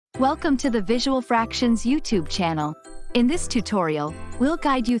Welcome to the Visual Fractions YouTube channel. In this tutorial, we'll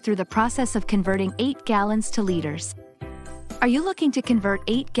guide you through the process of converting 8 gallons to liters. Are you looking to convert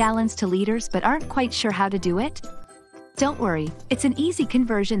 8 gallons to liters but aren't quite sure how to do it? Don't worry, it's an easy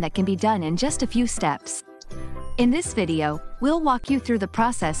conversion that can be done in just a few steps. In this video, we'll walk you through the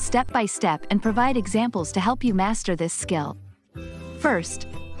process step by step and provide examples to help you master this skill. First,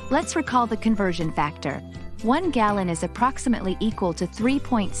 let's recall the conversion factor. 1 gallon is approximately equal to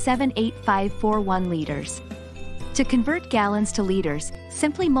 3.78541 liters. To convert gallons to liters,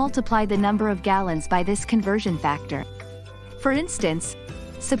 simply multiply the number of gallons by this conversion factor. For instance,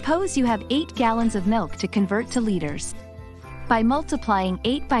 suppose you have 8 gallons of milk to convert to liters. By multiplying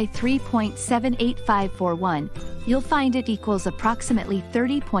 8 by 3.78541, you'll find it equals approximately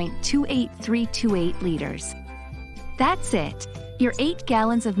 30.28328 liters. That's it! Your 8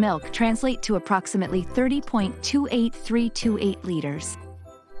 gallons of milk translate to approximately 30.28328 liters.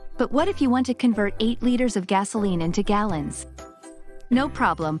 But what if you want to convert 8 liters of gasoline into gallons? No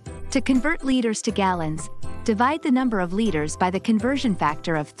problem. To convert liters to gallons, divide the number of liters by the conversion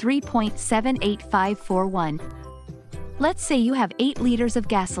factor of 3.78541. Let's say you have 8 liters of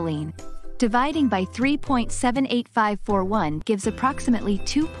gasoline. Dividing by 3.78541 gives approximately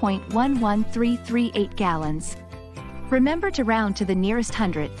 2.11338 gallons. Remember to round to the nearest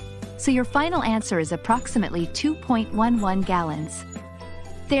hundredth, so your final answer is approximately 2.11 gallons.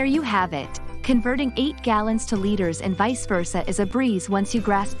 There you have it. Converting 8 gallons to liters and vice versa is a breeze once you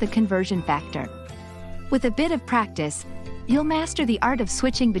grasp the conversion factor. With a bit of practice, you'll master the art of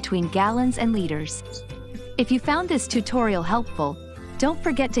switching between gallons and liters. If you found this tutorial helpful, don't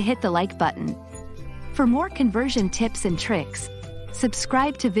forget to hit the like button. For more conversion tips and tricks,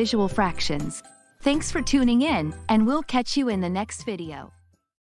 subscribe to Visual Fractions. Thanks for tuning in, and we'll catch you in the next video.